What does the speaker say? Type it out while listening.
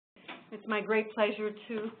It's my great pleasure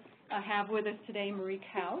to have with us today Marie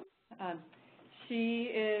Kautz.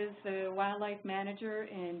 She is the wildlife manager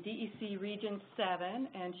in DEC Region 7,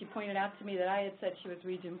 and she pointed out to me that I had said she was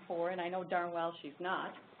Region 4, and I know darn well she's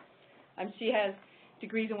not. She has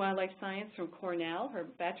degrees in wildlife science from Cornell, her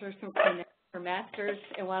bachelor's from Cornell, her master's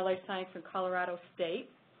in wildlife science from Colorado State,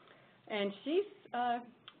 and she's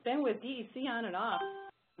been with DEC on and off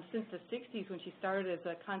since the 60s when she started as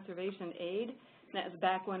a conservation aide, and that was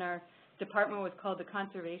back when our department was called the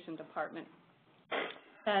Conservation Department.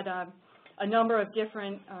 Had a number of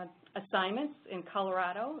different assignments in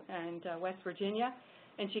Colorado and West Virginia,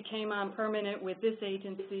 and she came on permanent with this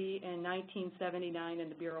agency in 1979 in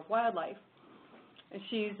the Bureau of Wildlife. And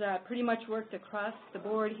she's pretty much worked across the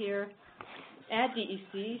board here at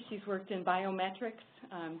DEC. She's worked in biometrics,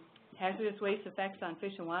 hazardous waste effects on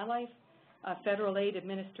fish and wildlife, federal aid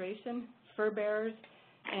administration, fur bearers,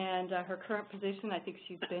 and her current position, I think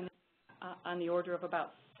she's been on the order of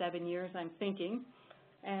about 7 years, I'm thinking,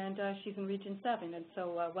 and she's in Region 7. And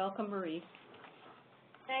so welcome, Marie.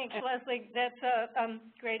 Thanks, Leslie. That's a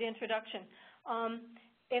great introduction.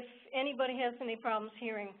 If anybody has any problems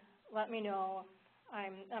hearing, let me know.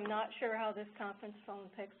 I'm not sure how this conference phone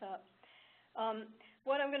picks up.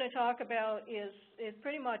 What I'm going to talk about is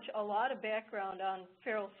pretty much a lot of background on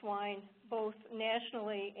feral swine, both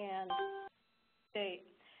nationally and state.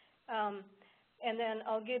 And then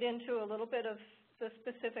I'll get into a little bit of the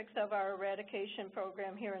specifics of our eradication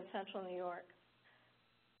program here in Central New York.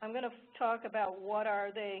 I'm going to talk about what are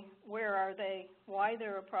they, where are they, why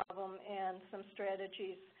they're a problem, and some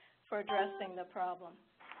strategies for addressing the problem.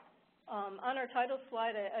 On our title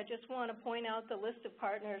slide, I just want to point out the list of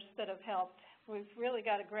partners that have helped. We've really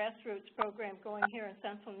got a grassroots program going here in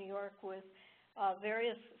Central New York with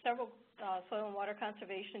several soil and water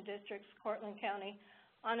conservation districts, Cortland County,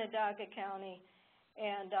 Onondaga County,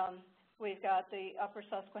 and we've got the Upper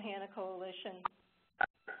Susquehanna Coalition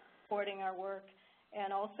supporting our work.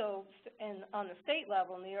 And also on the state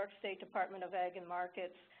level, New York State Department of Ag and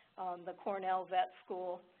Markets, the Cornell Vet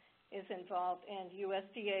School is involved, and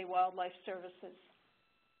USDA Wildlife Services.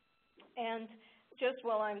 And just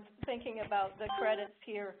while I'm thinking about the credits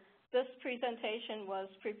here, this presentation was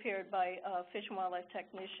prepared by a fish and wildlife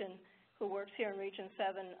technician who works here in Region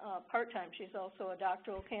 7 part-time. She's also a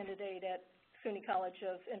doctoral candidate at SUNY College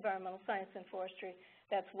of Environmental Science and Forestry.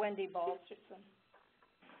 That's Wendy Balsterson.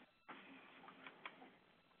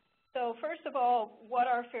 So first of all, what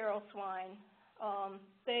are feral swine?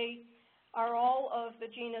 They are all of the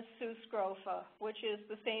genus Suscrofa, which is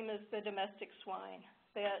the same as the domestic swine.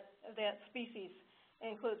 That species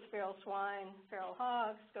includes feral swine, feral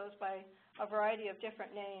hogs, goes by a variety of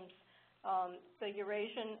different names. The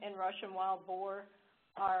Eurasian and Russian wild boar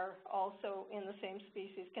are also in the same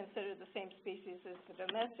species, considered the same species as the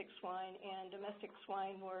domestic swine, and domestic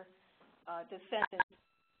swine were descendants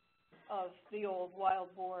of the old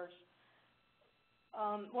wild boars.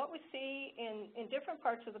 What we see in different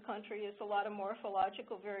parts of the country is a lot of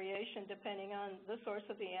morphological variation depending on the source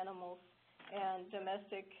of the animals, and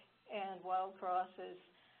domestic and wild crosses.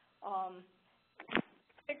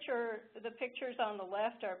 The pictures on the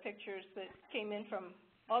left are pictures that came in from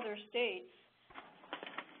other states.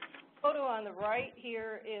 The photo on the right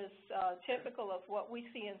here is typical of what we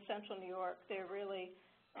see in Central New York. They're really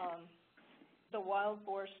the wild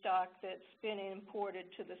boar stock that's been imported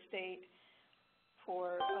to the state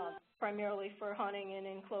for primarily for hunting in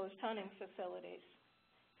enclosed hunting facilities.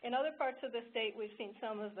 In other parts of the state, we've seen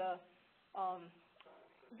some of the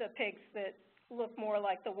pigs that look more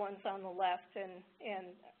like the ones on the left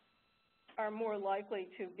and are more likely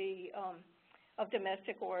to be of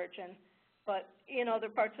domestic origin. But in other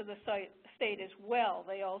parts of the state as well,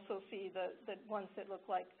 they also see the ones that look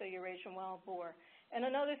like the Eurasian wild boar. And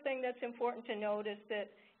another thing that's important to note is that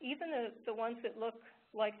even the ones that look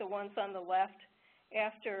like the ones on the left,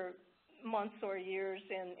 after months or years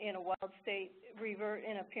in a wild state, revert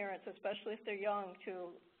in appearance, especially if they're young,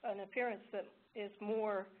 to an appearance that is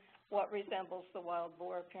more what resembles the wild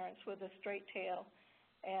boar appearance, with a straight tail.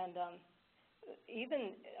 And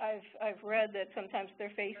even I've read that sometimes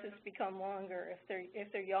their faces become longer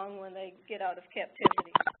if they're young when they get out of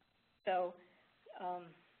captivity. So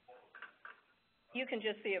you can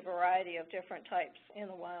just see a variety of different types in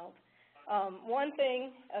the wild. One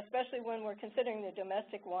thing, especially when we're considering the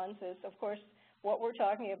domestic ones, is, of course, what we're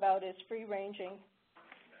talking about is free-ranging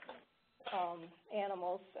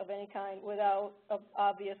animals of any kind without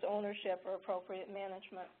obvious ownership or appropriate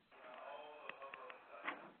management.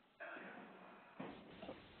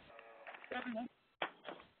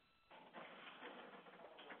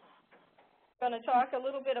 I'm going to talk a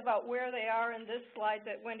little bit about where they are, in this slide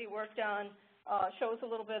that Wendy worked on shows a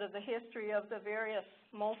little bit of the history of the various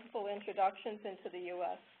multiple introductions into the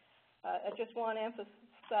U.S. I just want to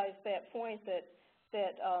emphasize that point that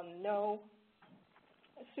no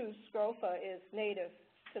Sus scrofa is native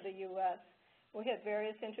to the U.S. We had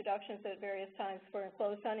various introductions at various times for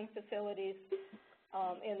enclosed hunting facilities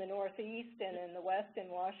in the Northeast and in the West in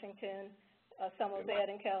Washington, some of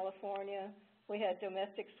that in California. We had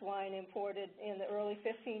domestic swine imported in the early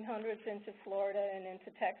 1500s into Florida and into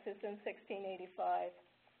Texas in 1685.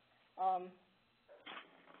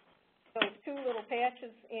 Those two little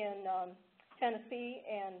patches in Tennessee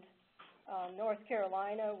and North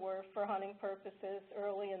Carolina were for hunting purposes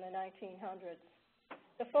early in the 1900s.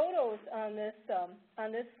 The photos on this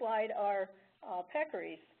slide are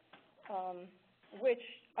peccaries, which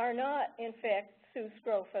are not, in fact, Sus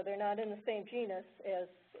scrofa. They're not in the same genus as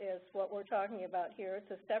what we're talking about here. It's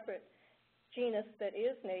a separate genus that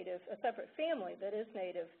is native, a separate family that is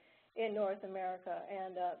native in North America.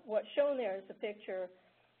 And what's shown there is a picture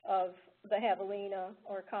of the javelina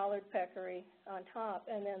or collared peccary on top,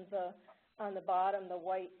 and then on the bottom, the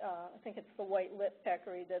white, I think it's the white-lipped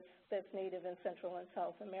peccary that's native in Central and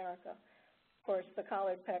South America. Of course, the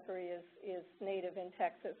collared peccary is native in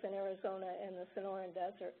Texas and Arizona and the Sonoran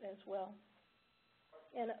Desert as well.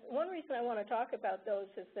 And one reason I want to talk about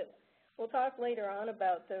those is that we'll talk later on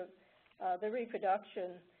about the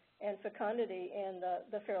reproduction and fecundity in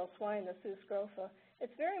the feral swine, the Sus scrofa.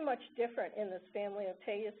 It's very much different in this family of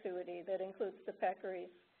Tayasuidae that includes the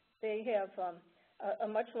peccaries. They have a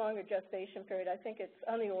much longer gestation period. I think it's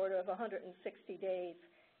on the order of 160 days,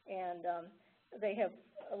 and they have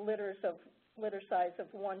litter size of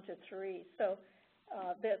 1 to 3. So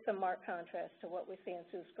that's a marked contrast to what we see in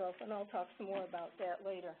Sus scrofa, and I'll talk some more about that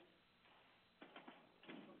later.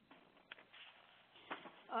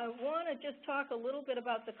 I want to just talk a little bit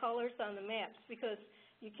about the colors on the maps because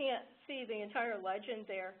you can't see the entire legend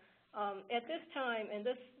there. At this time, and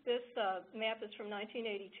this map is from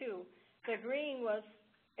 1982, the green was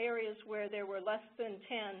areas where there were less than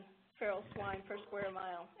 10 feral swine per square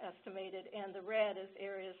mile estimated, and the red is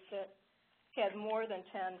areas that had more than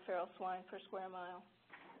 10 feral swine per square mile.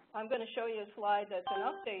 I'm going to show you a slide that's an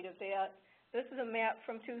update of that. This is a map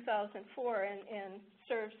from 2004 and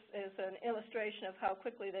serves as an illustration of how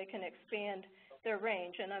quickly they can expand their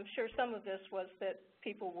range. And I'm sure some of this was that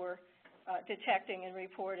people were detecting and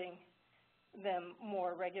reporting them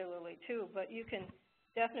more regularly too. But you can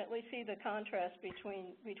definitely see the contrast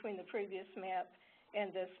between the previous map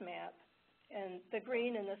and this map. And the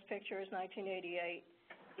green in this picture is 1988.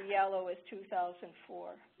 The yellow is 2004.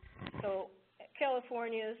 So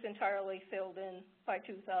California is entirely filled in by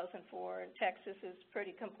 2004, and Texas is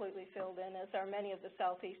pretty completely filled in, as are many of the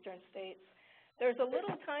southeastern states. There's a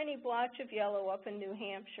little tiny blotch of yellow up in New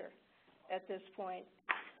Hampshire at this point.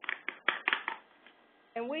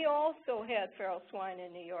 And we also had feral swine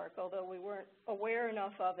in New York, although we weren't aware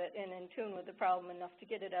enough of it and in tune with the problem enough to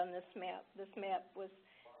get it on this map. This map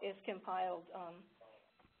is compiled,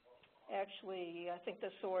 actually, I think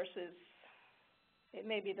the source is, it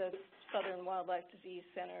may be the Southern Wildlife Disease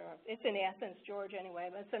Center. It's in Athens, Georgia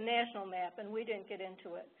anyway, but it's a national map, and we didn't get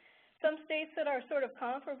into it. Some states that are sort of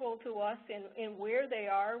comparable to us in where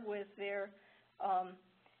they are with their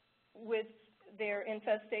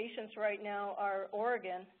infestations right now are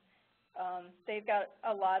Oregon. They've got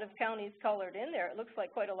a lot of counties colored in there. It looks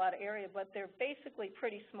like quite a lot of area, but they're basically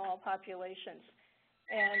pretty small populations.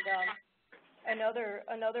 And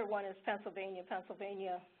another one is Pennsylvania.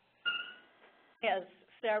 Pennsylvania has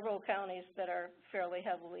several counties that are fairly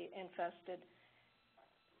heavily infested.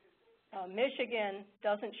 Michigan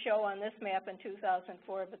doesn't show on this map in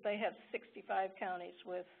 2004, but they have 65 counties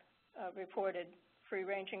with reported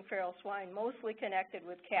free-ranging feral swine, mostly connected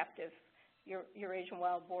with captive Eurasian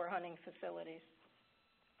wild boar hunting facilities.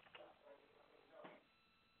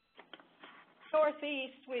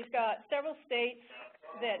 Northeast, we've got several states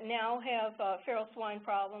that now have feral swine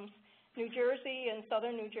problems. New Jersey and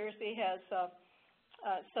southern New Jersey has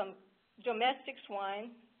some domestic swine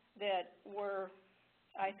that were,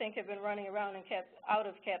 I think, have been running around and kept out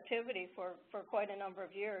of captivity for quite a number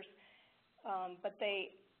of years. But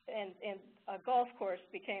a golf course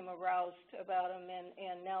became aroused about them,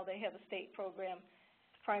 and now they have a state program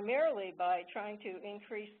primarily by trying to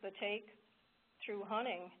increase the take through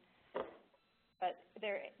hunting. But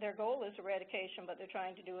their goal is eradication, but they're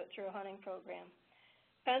trying to do it through a hunting program.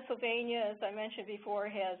 Pennsylvania, as I mentioned before,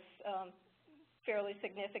 has fairly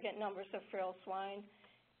significant numbers of feral swine,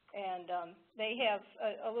 and they have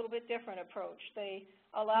a little bit different approach. They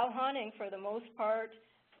allow hunting for the most part,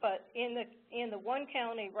 But in the one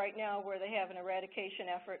county right now where they have an eradication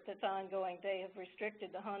effort that's ongoing, they have restricted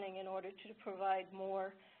the hunting in order to provide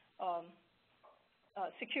more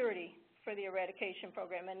security for the eradication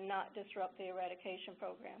program and not disrupt the eradication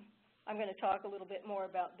program. I'm going to talk a little bit more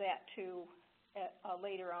about that too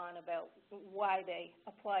later on, about why they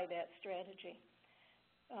apply that strategy.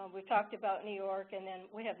 We talked about New York, and then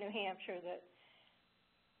we have New Hampshire that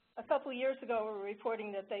a couple of years ago were reporting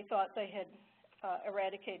that they thought they had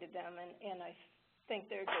eradicated them, and I think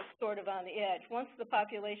they're just sort of on the edge. Once the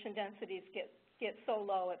population densities get so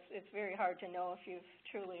low, it's very hard to know if you've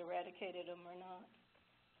truly eradicated them or not.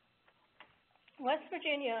 West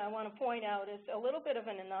Virginia, I want to point out, is a little bit of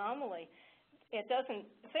an anomaly. It doesn't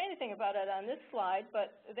say anything about it on this slide,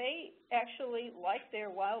 but they actually like their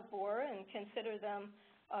wild boar and consider them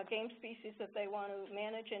game species that they want to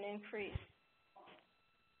manage and increase.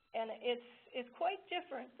 And it's quite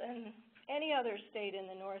different than any other state in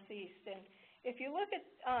the Northeast. And if you look at,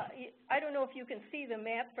 I don't know if you can see the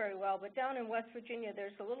map very well, but down in West Virginia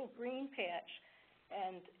there's a little green patch,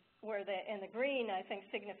 and the green, I think,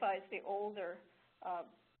 signifies the older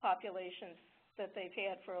populations that they've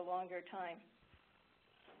had for a longer time.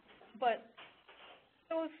 But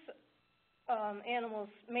those animals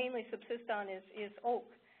mainly subsist on is oak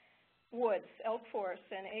woods, elk forests,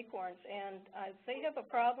 and acorns, and they have a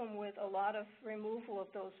problem with a lot of removal of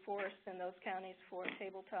those forests in those counties for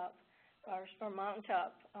tabletop or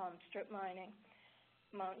mountaintop strip mining,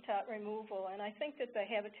 mountaintop removal, and I think that the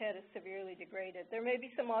habitat is severely degraded. There may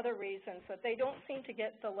be some other reasons, but they don't seem to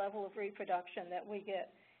get the level of reproduction that we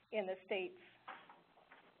get in the states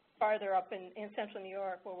farther up in central New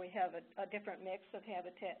York, where we have a different mix of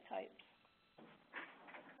habitat types.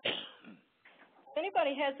 If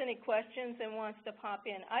anybody has any questions and wants to pop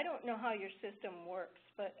in, I don't know how your system works,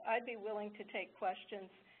 but I'd be willing to take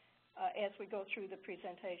questions as we go through the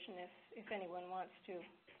presentation if anyone wants to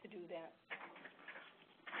do that.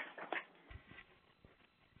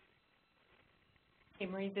 Hey,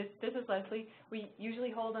 Marie, this is Leslie. We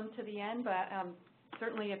usually hold them to the end, but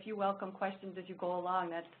certainly if you welcome questions as you go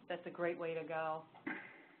along, that's a great way to go.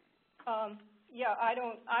 Yeah, I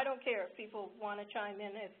don't care if people want to chime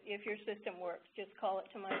in. If your system works, just call it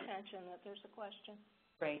to my attention that there's a question.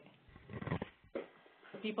 Great.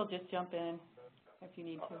 People just jump in if you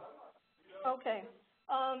need to. Okay.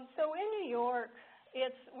 So in New York,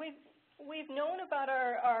 we've known about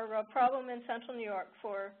our problem in central New York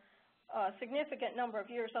for a significant number of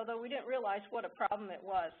years, although we didn't realize what a problem it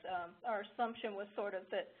was. Our assumption was sort of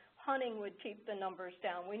that hunting would keep the numbers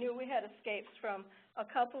down. We knew we had escapes from a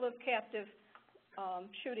couple of captive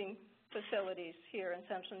shooting facilities here in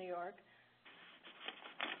central New York.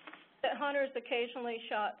 That hunters occasionally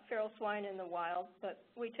shot feral swine in the wild, but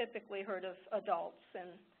we typically heard of adults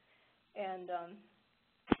and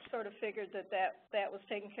sort of figured that was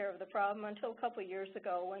taking care of the problem until a couple of years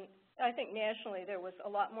ago, when I think nationally there was a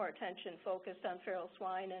lot more attention focused on feral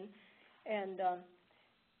swine, and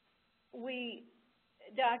we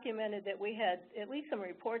documented that we had at least some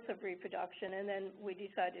reports of reproduction, and then we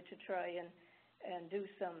decided to try and do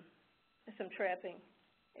some trapping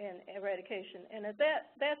and eradication. And at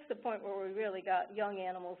that's the point where we really got young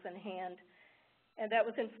animals in hand, and that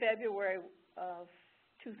was in February of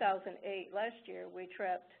 2008. Last year we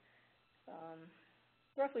trapped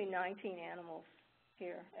roughly 19 animals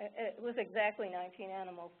here. It was exactly 19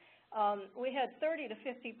 animals. We had 30 to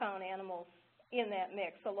 50 pound animals in that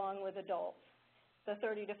mix along with adults. The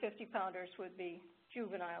 30 to 50 pounders would be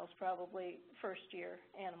juveniles, probably first year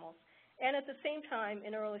animals. And at the same time,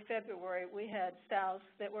 in early February, we had sows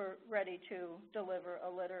that were ready to deliver a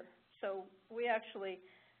litter. So we actually,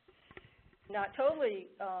 not totally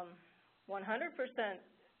 100%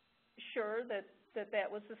 sure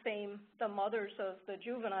that was the mothers of the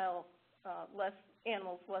juvenile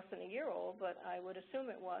animals less than a year old, but I would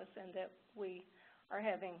assume it was, and that we are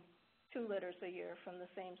having 2 litters a year from the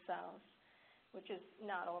same sows, which is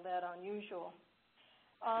not all that unusual.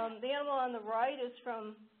 The animal on the right is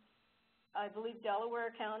from, I believe,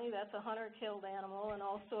 Delaware County. That's a hunter-killed animal, and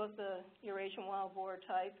also of the Eurasian wild boar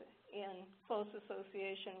type, in close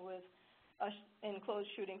association with an enclosed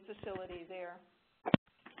shooting facility there.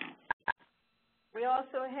 We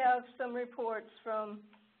also have some reports from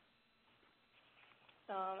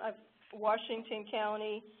Washington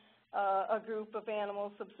County, a group of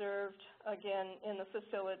animals observed, again, in the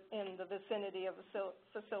vicinity of a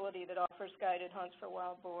facility that offers guided hunts for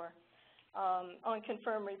wild boar.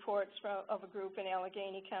 Unconfirmed reports of a group in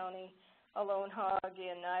Allegheny County, a lone hog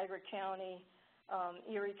in Niagara County,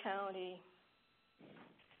 Erie County.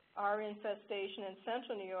 Our infestation in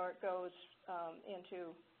central New York goes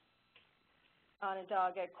into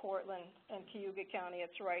Onondaga, Cortland, and Cayuga County.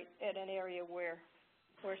 It's right at an area where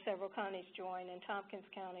several counties join in Tompkins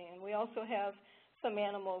County. And we also have some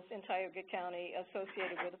animals in Tioga County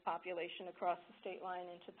associated with a population across the state line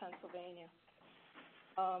into Pennsylvania.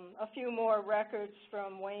 A few more records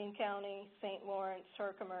from Wayne County, St. Lawrence,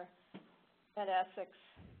 Herkimer, and Essex.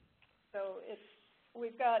 So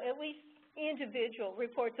we've got at least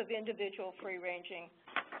reports of individual free-ranging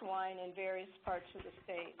swine in various parts of the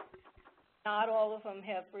state. Not all of them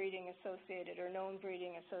have breeding associated or known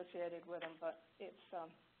breeding associated with them, but it's,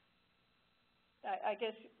 I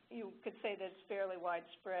guess you could say that it's fairly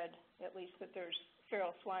widespread, at least that there's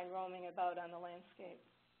feral swine roaming about on the landscape.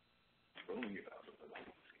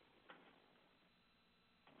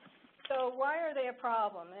 So why are they a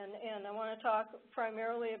problem? And I want to talk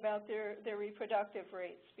primarily about their reproductive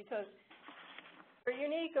rates, because they're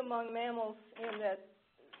unique among mammals in that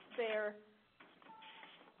they're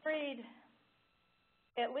breed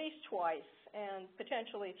at least twice and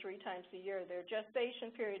potentially 3 times a year. Their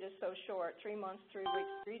gestation period is so short, 3 months, 3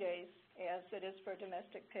 weeks, 3 days, as it is for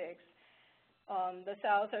domestic pigs. The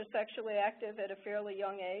sows are sexually active at a fairly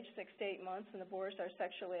young age, 6 to 8 months, and the boars are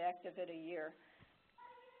sexually active at a year.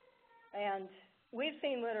 And we've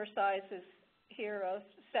seen litter sizes here of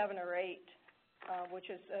 7 or 8,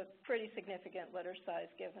 which is a pretty significant litter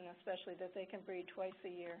size given, especially that they can breed twice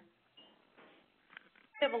a year.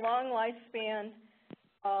 They have a long lifespan.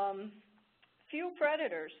 Few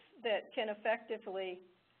predators that can effectively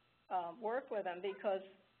work with them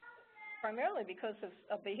primarily because of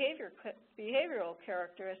a behavioral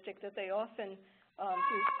characteristic that they often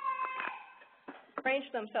arrange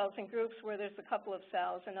themselves in groups where there's a couple of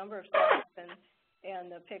sows, a number of sows,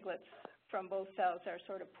 and the piglets from both sows are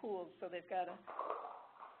sort of pooled, so they've got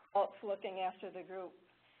adults looking after the group.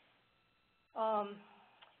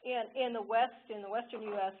 In the western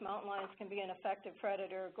U.S., mountain lions can be an effective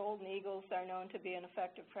predator. Golden eagles are known to be an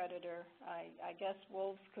effective predator. I guess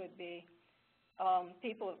wolves could be.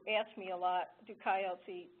 People ask me a lot, do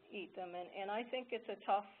coyotes eat them? And I think it's a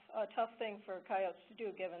tough thing for coyotes to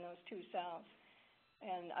do, given those 2 sows.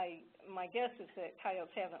 And my guess is that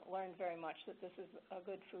coyotes haven't learned very much that this is a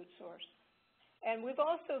good food source. And we've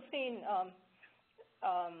also seen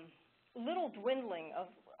little dwindling of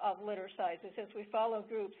litter sizes as we follow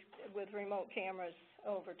groups with remote cameras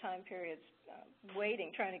over time periods,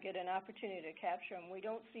 trying to get an opportunity to capture them. We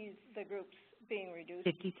don't see the groups being reduced.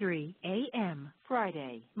 53 a.m.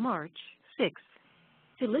 Friday, March 6th.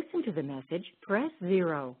 To listen to the message, press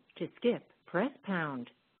 0. To skip, press pound.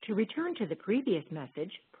 To return to the previous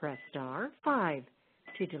message, press star 5.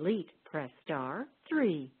 To delete, press star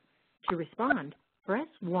 3. To respond, press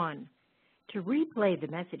 1. To replay the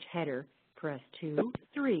message header, press 2,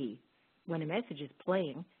 3. When a message is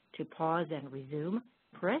playing, to pause and resume,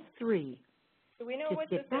 press 3. Do we know to what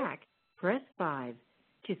skip this back, press 5.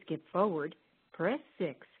 To skip forward, press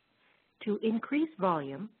 6. To increase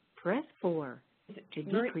volume, press 4. To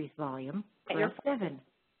decrease volume, press 7.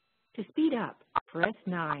 To speed up, press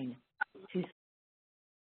 9. To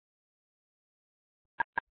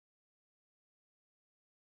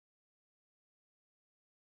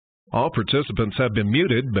All participants have been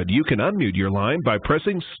muted, but you can unmute your line by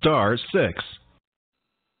pressing star 6.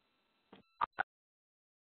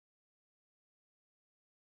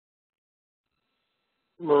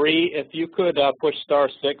 Marie, if you could push star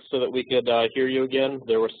 6 so that we could hear you again.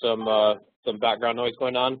 There was some background noise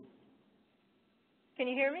going on. Can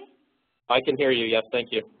you hear me? I can hear you, yes,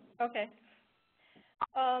 thank you. Okay.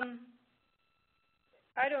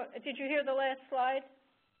 Did you hear the last slide,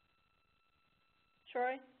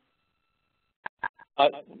 Troy?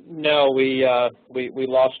 No, we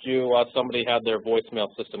lost you. Somebody had their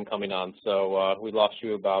voicemail system coming on, so we lost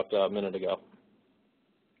you about a minute ago.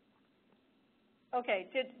 Okay.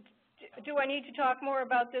 Do I need to talk more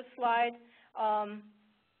about this slide? And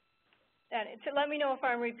let me know if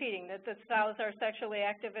I'm repeating that the sows are sexually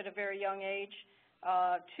active at a very young age.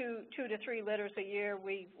 2 to 3 litters a year.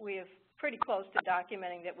 We have pretty close to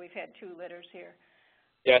documenting that we've had 2 litters here.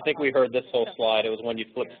 Yeah, I think we heard this whole slide. It was when you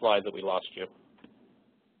flipped slides that we lost you.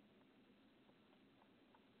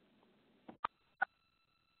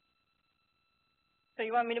 So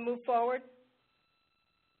you want me to move forward?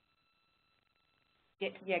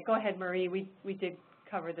 Yeah, go ahead, Marie. We did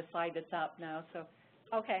cover the slide that's up now, so.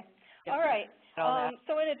 Okay. Yep. All right.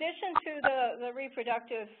 So in addition to the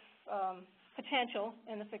reproductive potential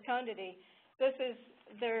and the fecundity,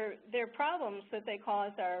 their problems that they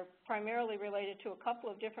cause are primarily related to a couple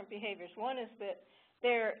of different behaviors. One is that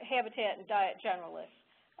they're habitat and diet generalists,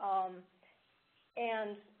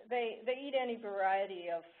 and they eat any variety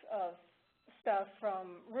of stuff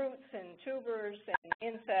from roots and tubers and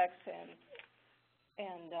insects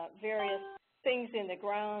and various things in the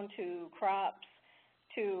ground to crops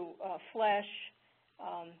to flesh.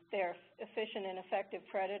 They're efficient and effective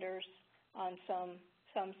predators on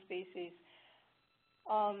some species.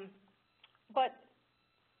 But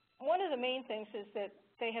one of the main things is that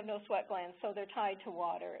they have no sweat glands, so they're tied to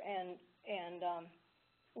water, and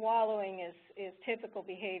wallowing is typical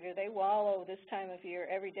behavior. They wallow this time of year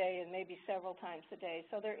every day and maybe several times a day.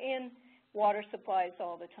 So they're in water supplies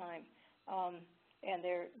all the time, and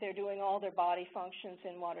they're doing all their body functions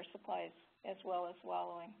in water supplies as well as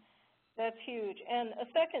wallowing. That's huge. And a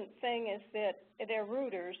second thing is that they're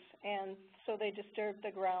rooters, and so they disturb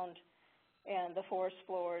the ground and the forest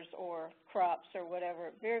floors or crops or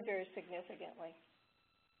whatever very, very significantly.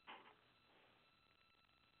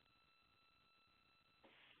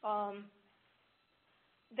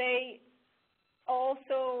 They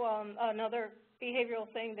also, another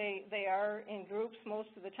behavioral thing, they are in groups most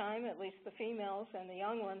of the time, at least the females and the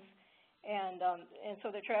young ones, and so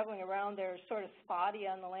they're traveling around. They're sort of spotty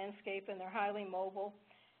on the landscape, and they're highly mobile.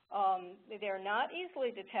 They're not easily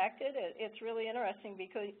detected. It's really interesting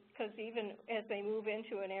because even as they move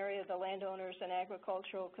into an area, the landowners and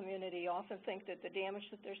agricultural community often think that the damage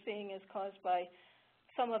that they're seeing is caused by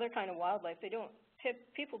some other kind of wildlife.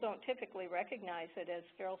 People don't typically recognize it as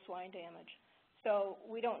feral swine damage. So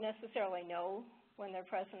we don't necessarily know when they're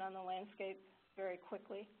present on the landscape very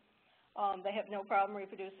quickly. They have no problem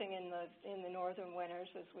reproducing in the northern winters,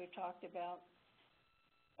 as we've talked about.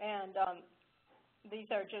 And these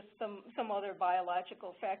are just some other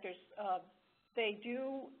biological factors. They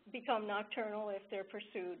do become nocturnal if they're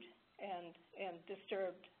pursued and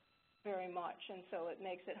disturbed very much, and so it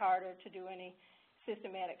makes it harder to do any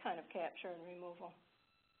systematic kind of capture and removal.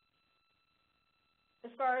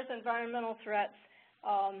 As far as environmental threats,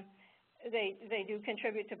 they do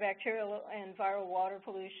contribute to bacterial and viral water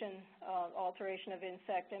pollution, alteration of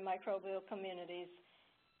insect and microbial communities.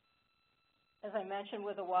 As I mentioned,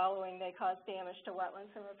 with the wallowing, they cause damage to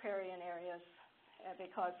wetlands and riparian areas.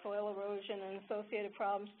 They cause soil erosion and associated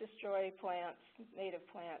problems, destroy plants, native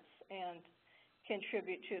plants, and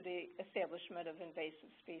contribute to the establishment of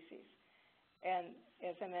invasive species. And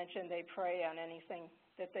as I mentioned, they prey on anything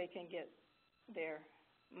that they can get their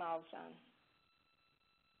mouths on.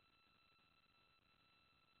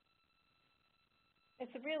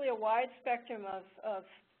 It's really a wide spectrum of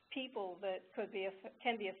people that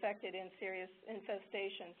can be affected in serious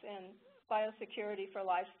infestations, and biosecurity for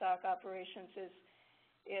livestock operations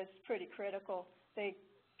is pretty critical. They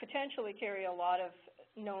potentially carry a lot of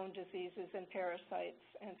known diseases and parasites,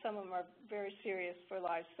 and some of them are very serious for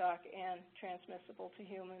livestock and transmissible to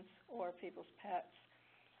humans or people's pets.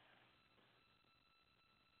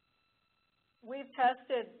 We've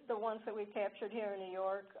tested the ones that we've captured here in New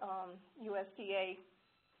York. USDA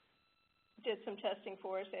did some testing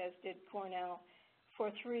for us, as did Cornell,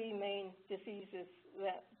 for 3 main diseases,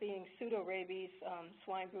 that being pseudorabies,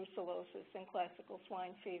 swine brucellosis, and classical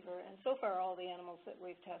swine fever. And so far, all the animals that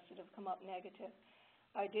we've tested have come up negative.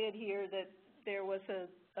 I did hear that there was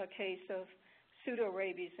a case of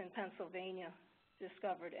pseudorabies in Pennsylvania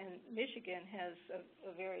discovered, and Michigan has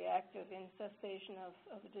a very active infestation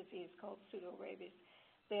of a disease called pseudorabies.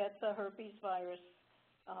 That's a herpes virus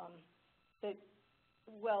that,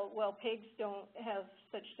 well, pigs don't have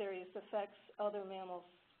such serious effects, other mammals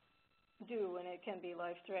do, and it can be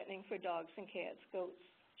life-threatening for dogs and cats, goats,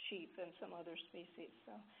 sheep, and some other species.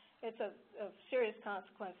 So it's a serious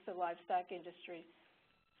consequence to the livestock industry.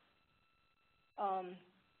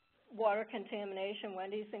 Water contamination,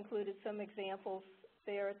 Wendy's included some examples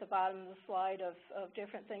there at the bottom of the slide of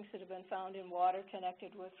different things that have been found in water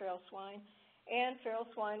connected with feral swine. And feral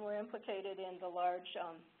swine were implicated in the large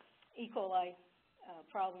E. coli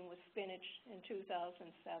problem with spinach in 2007.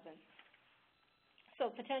 So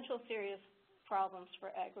potential serious problems for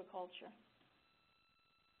agriculture.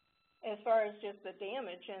 As far as just the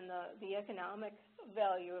damage and the economic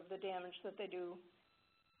value of the damage that they do,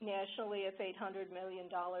 nationally it's $800 million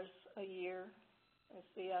a year is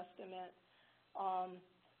the estimate.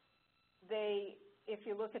 If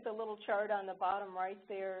you look at the little chart on the bottom right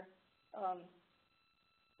there,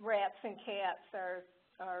 rats and cats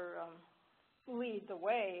lead the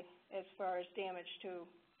way as far as damage to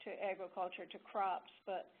agriculture, to crops,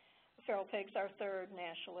 but feral pigs are third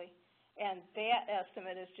nationally. And that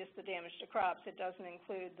estimate is just the damage to crops. It doesn't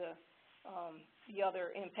include the other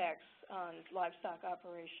impacts on livestock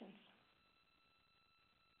operations.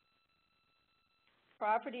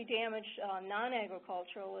 Property damage,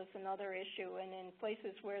 non-agricultural, is another issue, and in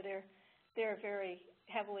places where they're very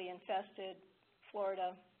heavily infested,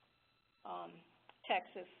 Florida,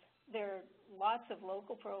 Texas. There are lots of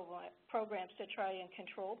local programs to try and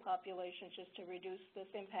control populations just to reduce this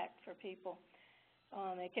impact for people.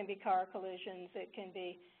 It can be car collisions, it can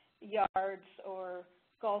be yards or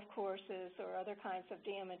golf courses or other kinds of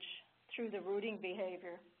damage through the rooting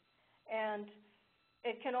behavior. And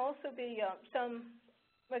it can also be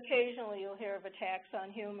occasionally you'll hear of attacks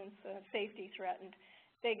on humans, safety threatened.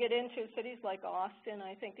 They get into cities like Austin,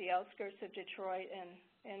 I think the outskirts of Detroit,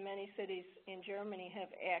 and many cities in Germany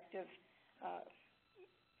have active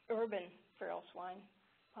urban feral swine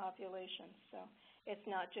populations. So it's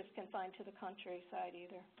not just confined to the countryside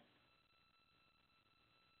either.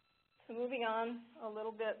 So moving on a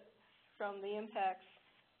little bit from the impacts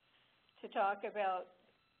to talk about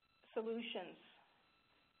solutions.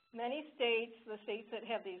 Many states, the states that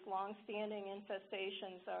have these long-standing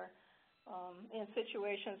infestations are in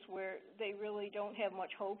situations where they really don't have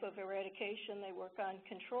much hope of eradication. They work on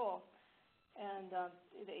control. And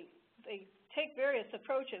they take various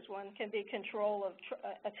approaches. One can be control of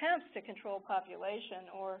attempts to control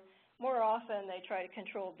population, or more often they try to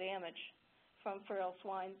control damage from feral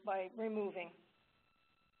swine by removing.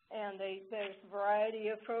 And there's a variety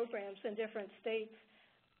of programs in different states.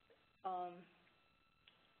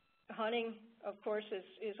 Hunting, of course,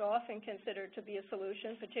 is often considered to be a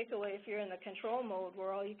solution, particularly if you're in the control mode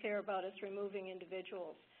where all you care about is removing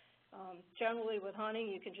individuals. Generally with hunting,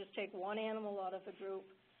 you can just take one animal out of the group.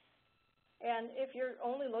 And if you're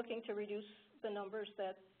only looking to reduce the numbers,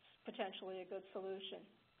 that's potentially a good solution.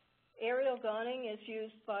 Aerial gunning is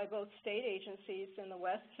used by both state agencies. In the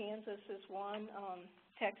West, Kansas is one,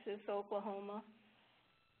 Texas, Oklahoma.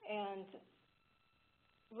 And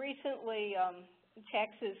recently,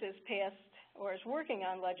 Texas has passed or is working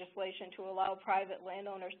on legislation to allow private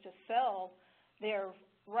landowners to sell their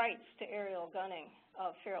rights to aerial gunning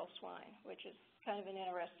of feral swine, which is kind of an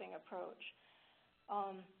interesting approach.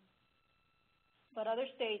 But other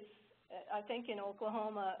states, I think in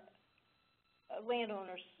Oklahoma,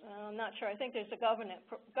 landowners, I'm not sure, I think there's a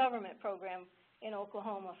government program in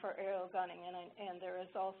Oklahoma for aerial gunning, and there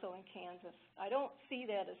is also in Kansas. I don't see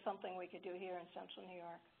that as something we could do here in central New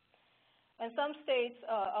York. And some states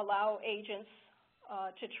allow agents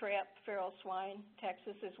to trap feral swine.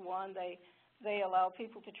 Texas is one. They allow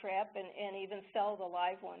people to trap and even sell the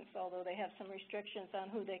live ones, although they have some restrictions on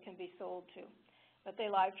who they can be sold to. But they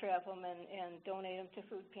live trap them and donate them to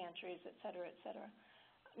food pantries, et cetera, et cetera.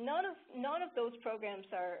 None of those programs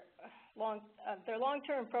are they're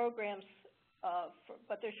long-term programs,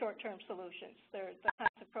 but they're short-term solutions. They're the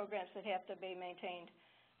kinds of programs that have to be maintained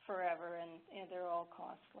forever, and they're all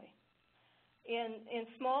costly. In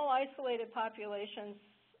small isolated populations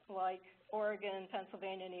like Oregon,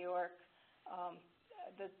 Pennsylvania, New York,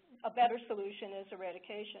 a better solution is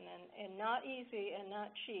eradication, and not easy and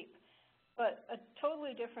not cheap, but a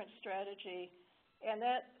totally different strategy. And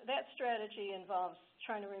that strategy involves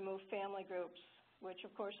trying to remove family groups, which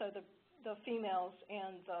of course are the females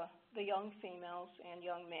and the young females and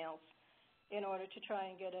young males, in order to try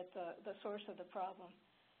and get at the source of the problem.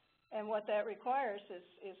 And what that requires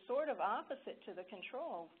is sort of opposite to the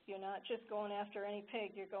control. You're not just going after any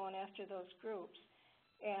pig, you're going after those groups.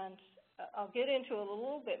 And I'll get into it a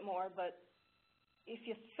little bit more, but if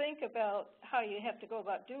you think about how you have to go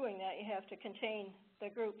about doing that, you have to contain the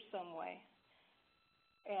group some way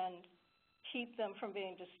and keep them from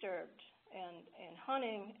being disturbed. And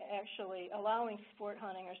hunting, actually, allowing sport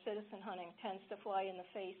hunting or citizen hunting tends to fly in the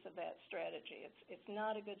face of that strategy. It's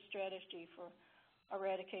not a good strategy for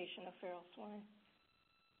eradication of feral swine.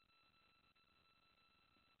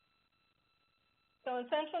 So in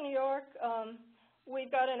central New York,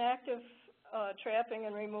 we've got an active trapping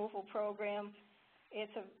and removal program.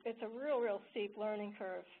 It's a real steep learning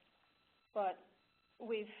curve, but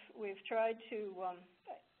we've tried to,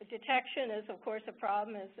 detection is of course a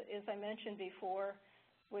problem, as I mentioned before.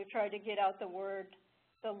 We've tried to get out the word.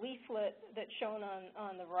 The leaflet that's shown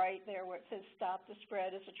on the right there where it says Stop the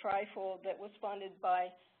Spread is a trifold that was funded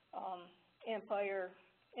by Empire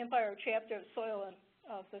chapter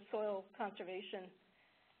of the Soil Conservation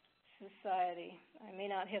Society. I may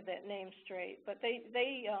not have that name straight, but they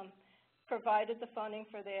provided the funding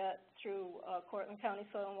for that through Cortland County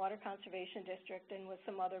Soil and Water Conservation District and with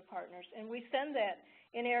some other partners. And we send that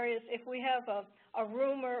in areas, if we have a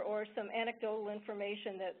rumor or some anecdotal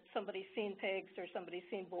information that somebody's seen pigs or somebody's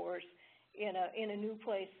seen boars in a new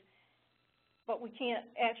place, but we can't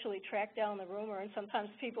actually track down the rumor, and sometimes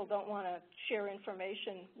people don't want to share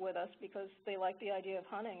information with us because they like the idea of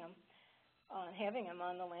hunting them, having them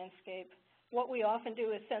on the landscape. What we often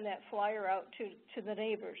do is send that flyer out to the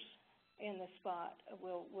neighbors in the spot.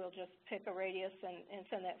 We'll just pick a radius and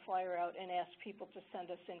send that flyer out and ask people to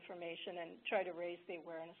send us information and try to raise the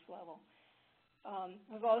awareness level.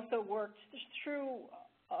 We've also worked through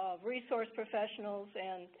resource professionals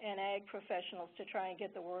and ag professionals to try and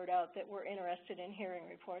get the word out that we're interested in hearing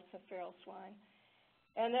reports of feral swine.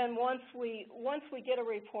 And then once we get a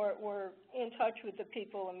report, we're in touch with the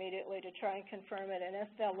people immediately to try and confirm it. And if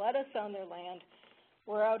they'll let us on their land,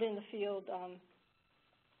 we're out in the field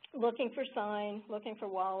looking for sign, looking for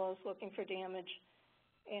wallows, looking for damage,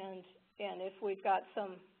 and if we've got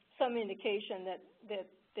some indication that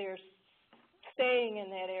they're staying in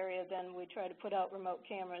that area, then we try to put out remote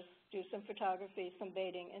cameras, do some photography, some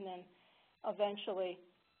baiting, and then eventually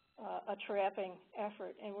a trapping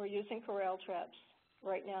effort. And we're using corral traps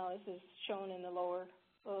right now, as is shown in the lower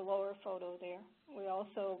photo there. We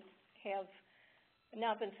also have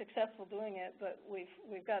not been successful doing it, but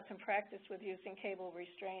we've got some practice with using cable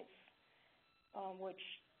restraints, which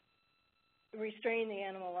restrain the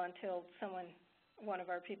animal until one of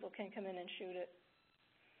our people can come in and shoot it.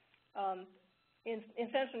 In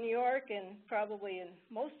central New York, and probably in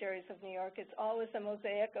most areas of New York, it's always a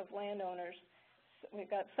mosaic of landowners. We've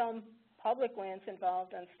got some public lands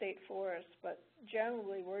involved on state forests, but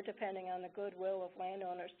generally we're depending on the goodwill of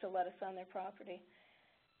landowners to let us on their property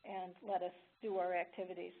and let us do our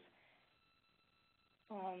activities.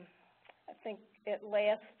 I think at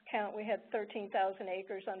last count we had 13,000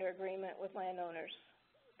 acres under agreement with landowners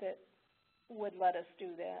that would let us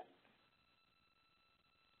do that.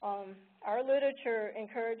 Our literature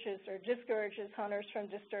encourages or discourages hunters from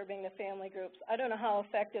disturbing the family groups. I don't know how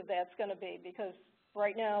effective that's going to be, because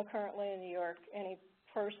right now, currently in New York, any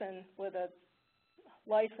person with a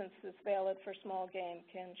license that's valid for small game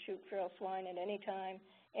can shoot feral swine at any time,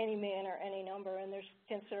 any manner, any number, and there's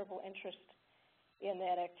considerable interest in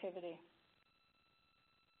that activity.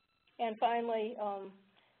 And finally,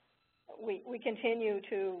 we continue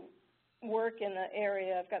to work in the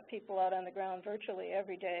area. I've got people out on the ground virtually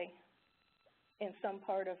every day in some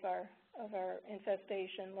part of our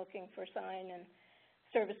infestation, looking for sign and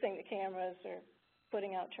servicing the cameras or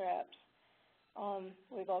putting out traps.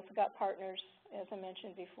 We've also got partners, as I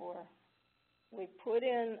mentioned before. We put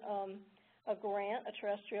in a grant, a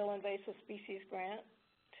terrestrial invasive species grant,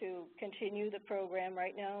 to continue the program.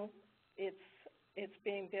 Right now, it's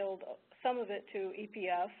being billed, some of it to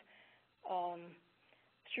EPF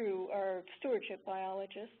through our stewardship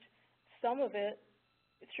biologist, some of it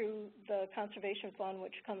through the conservation fund,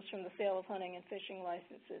 which comes from the sale of hunting and fishing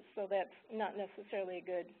licenses. So that's not necessarily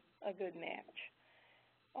a good match.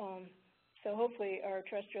 So hopefully our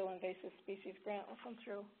terrestrial invasive species grant will come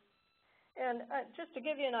through. And just to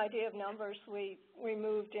give you an idea of numbers, we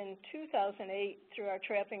removed in 2008, through our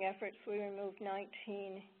trapping efforts, we removed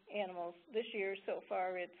 19 animals. This year so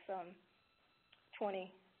far it's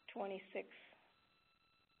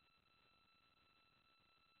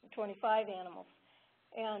 25 animals.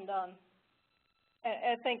 And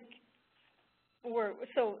I think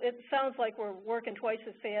so it sounds like we're working twice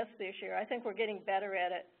as fast this year. I think we're getting better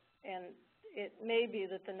at it, and it may be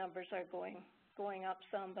that the numbers are going up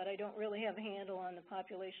some, but I don't really have a handle on the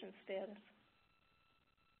population status.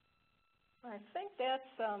 I think that's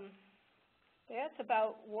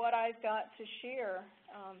about what I've got to share,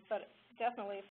 but definitely